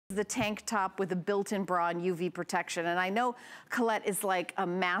The tank top with a built-in bra and UV protection. And I know Colette is like a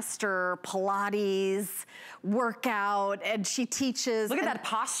master Pilates workout, and she teaches. Look at that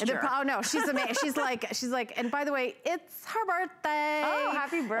posture. Oh no, she's amazing. she's like, and by the way, it's her birthday. Oh,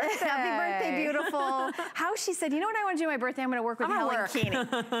 happy birthday. Happy birthday, beautiful. How she said, you know what I want to do on my birthday? I'm going to work with Helen Keeney. I'm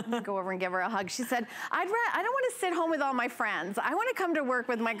going to go over and give her a hug. She said, I don't want to sit home with all my friends. I want to come to work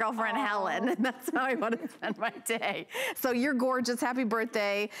with my girlfriend Helen, and that's how I want to spend my day. So you're gorgeous. Happy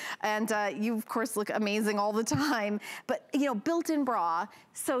birthday. And you, of course, look amazing all the time. But, you know, built-in bra,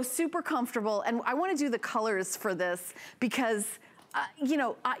 so super comfortable. And I want to do the colors for this because, you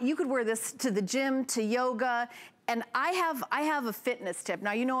know, you could wear this to the gym, to yoga. And I have a fitness tip.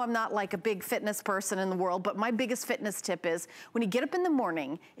 Now, you know I'm not like a big fitness person in the world, but my biggest fitness tip is when you get up in the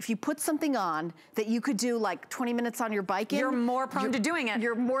morning, if you put something on that you could do like 20 minutes on your bike in. You're more prone to doing it.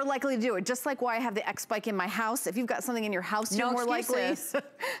 You're more likely to do it. Just like why I have the X bike in my house. If you've got something in your house, you're more likely.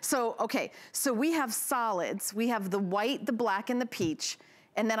 So, okay, so we have solids. We have the white, the black, and the peach.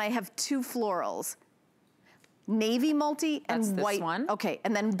 And then I have two florals. Navy multi and white. This one. Okay,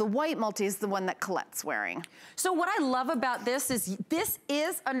 and then the white multi is the one that Colette's wearing. So what I love about this is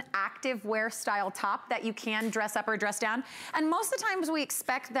an active wear style top that you can dress up or dress down. And most of the times we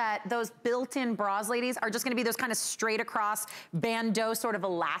expect that those built-in bras, ladies, are just gonna be those kind of straight across bandeau sort of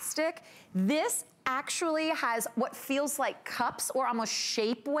elastic. This actually has what feels like cups or almost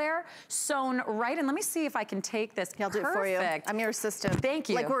shapewear sewn right in. Let me see if I can take this. I'll do it for you. I'm your assistant. Thank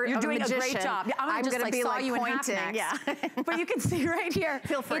you. Like you're doing a great job. Yeah, I'm just like saw you in half next. Yeah. But you can see right here.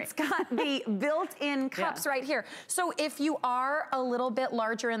 Feel free. It's got the built-in cups right here. So if you are a little bit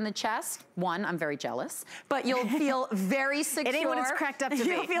larger in the chest, one, I'm very jealous, but you'll feel very secure. It ain't what it's cracked up to be.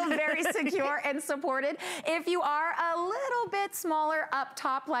 You'll feel very secure and supported. If you are a little bit smaller up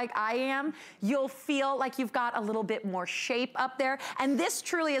top like I am, you'll feel like you've got a little bit more shape up there. And this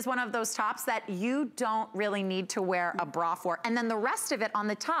truly is one of those tops that you don't really need to wear a bra for. And then the rest of it on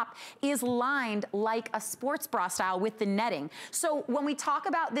the top is lined like a sports bra style with the netting. So when we talk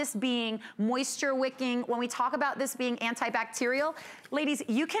about this being moisture wicking, when we talk about this being antibacterial, ladies,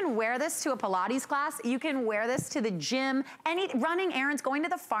 you can wear this to a Pilates class. You can wear this to the gym, running errands, going to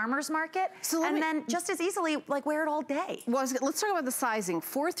the farmer's market, and then just as easily like wear it all day. Well, let's talk about the sizing.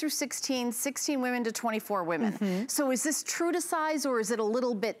 4 through 16, 16 women to 24 women. So is this true to size, or is it a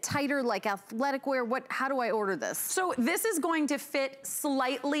little bit tighter, like athletic wear? How do I order this? So this is going to fit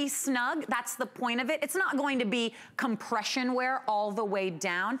slightly snug. That's the point of it. It's not going to be compression wear all the way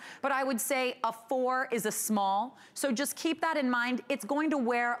down, but I would say a 4 is a small. So just keep that in mind. It's going to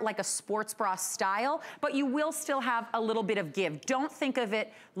wear like a sports bra style, but you will still have a little bit of give. Don't think of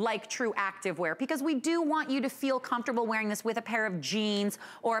it like true active wear, because we do want you to feel comfortable wearing this with a pair of jeans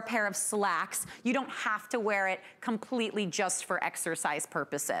or a pair of slacks. You don't have to wear it completely just for exercise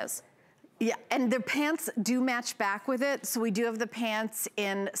purposes. Yeah, and the pants do match back with it. So we do have the pants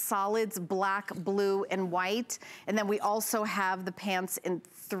in solids, black, blue, and white. And then we also have the pants in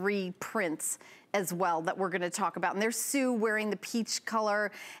 3 prints as well that we're gonna talk about. And there's Sue wearing the peach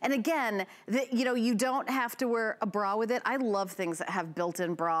color. And again, you know, you don't have to wear a bra with it. I love things that have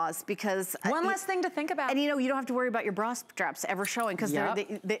built-in bras because— One less thing to think about. And you know, you don't have to worry about your bra straps ever showing because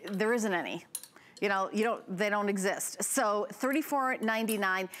there isn't any. You know, they don't exist. So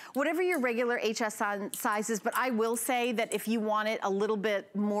 $34.99, whatever your regular HSN size is, but I will say that if you want it a little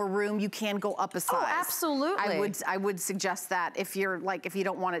bit more room, you can go up a size. Oh, absolutely. I would suggest that if you're like, if you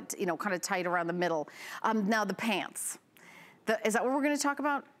don't want it, you know, kind of tight around the middle. Now the pants. Is that what we're gonna talk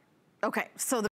about? Okay, so the